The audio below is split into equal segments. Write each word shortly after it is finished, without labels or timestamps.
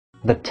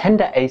The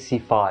Tenda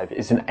AC5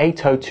 is an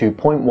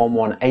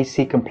 802.11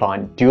 AC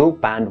compliant dual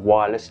band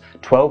wireless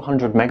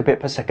 1200 megabit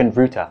per second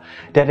router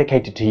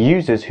dedicated to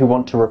users who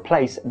want to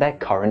replace their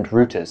current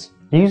routers.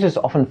 Users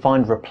often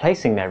find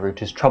replacing their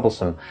routers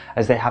troublesome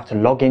as they have to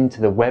log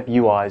into the web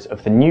UIs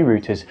of the new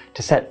routers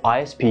to set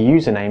ISP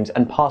usernames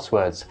and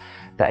passwords.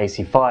 The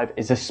AC5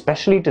 is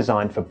especially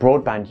designed for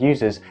broadband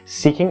users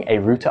seeking a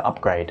router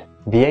upgrade.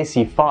 The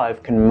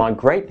AC5 can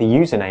migrate the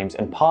usernames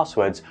and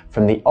passwords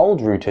from the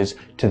old routers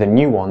to the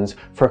new ones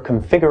for a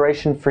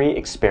configuration-free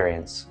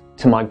experience.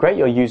 To migrate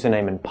your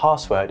username and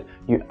password,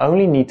 you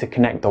only need to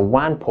connect the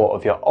WAN port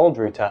of your old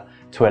router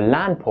to a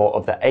LAN port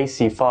of the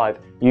AC5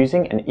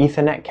 using an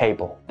Ethernet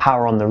cable.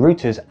 Power on the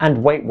routers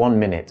and wait 1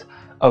 minute.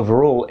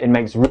 Overall, it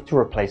makes router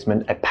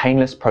replacement a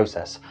painless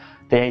process.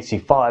 The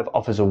AC5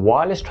 offers a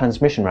wireless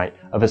transmission rate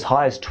of as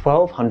high as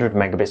 1200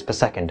 megabits per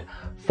second,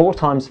 4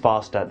 times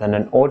faster than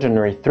an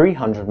ordinary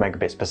 300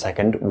 megabits per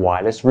second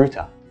wireless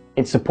router.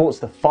 It supports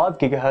the 5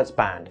 GHz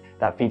band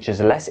that features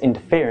less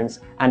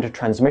interference and a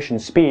transmission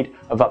speed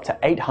of up to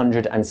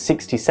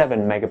 867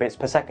 megabits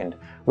per second,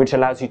 which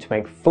allows you to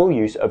make full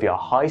use of your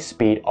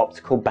high-speed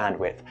optical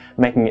bandwidth,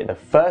 making it the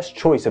first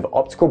choice of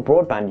optical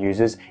broadband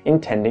users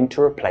intending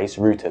to replace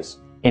routers.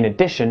 In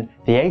addition,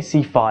 the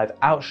AC5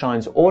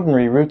 outshines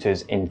ordinary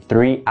routers in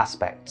 3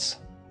 aspects.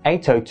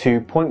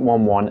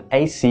 802.11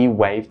 AC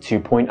Wave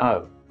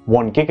 2.0,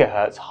 1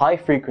 GHz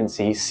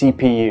high-frequency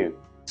CPU,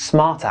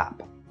 Smart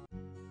App.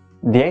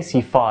 The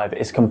AC5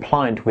 is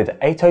compliant with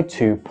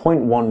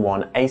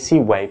 802.11 AC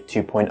Wave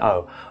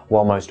 2.0,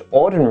 while most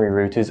ordinary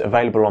routers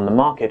available on the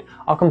market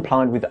are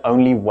compliant with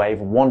only Wave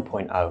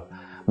 1.0.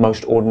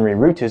 Most ordinary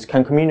routers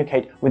can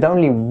communicate with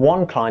only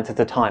one client at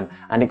a time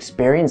and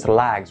experience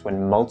lags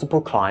when multiple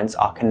clients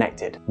are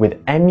connected. With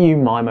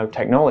MU-MIMO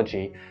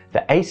technology,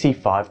 the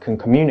AC5 can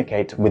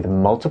communicate with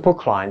multiple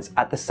clients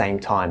at the same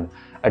time,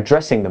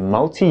 addressing the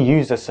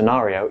multi-user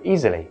scenario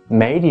easily.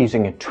 Made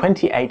using a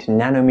 28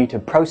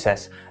 nanometer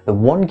process, the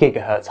 1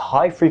 GHz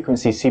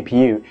high-frequency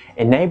CPU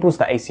enables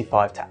the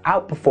AC5 to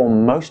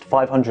outperform most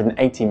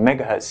 580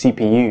 MHz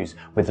CPUs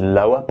with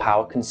lower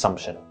power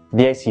consumption.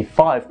 The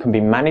AC5 can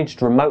be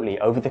managed remotely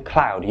over the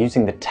cloud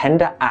using the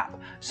Tenda app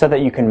so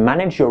that you can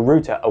manage your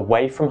router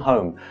away from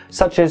home,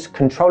 such as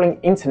controlling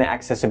internet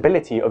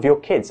accessibility of your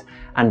kids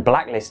and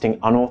blacklisting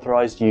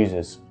unauthorized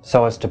users,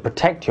 so as to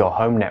protect your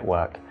home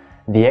network.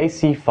 The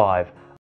AC5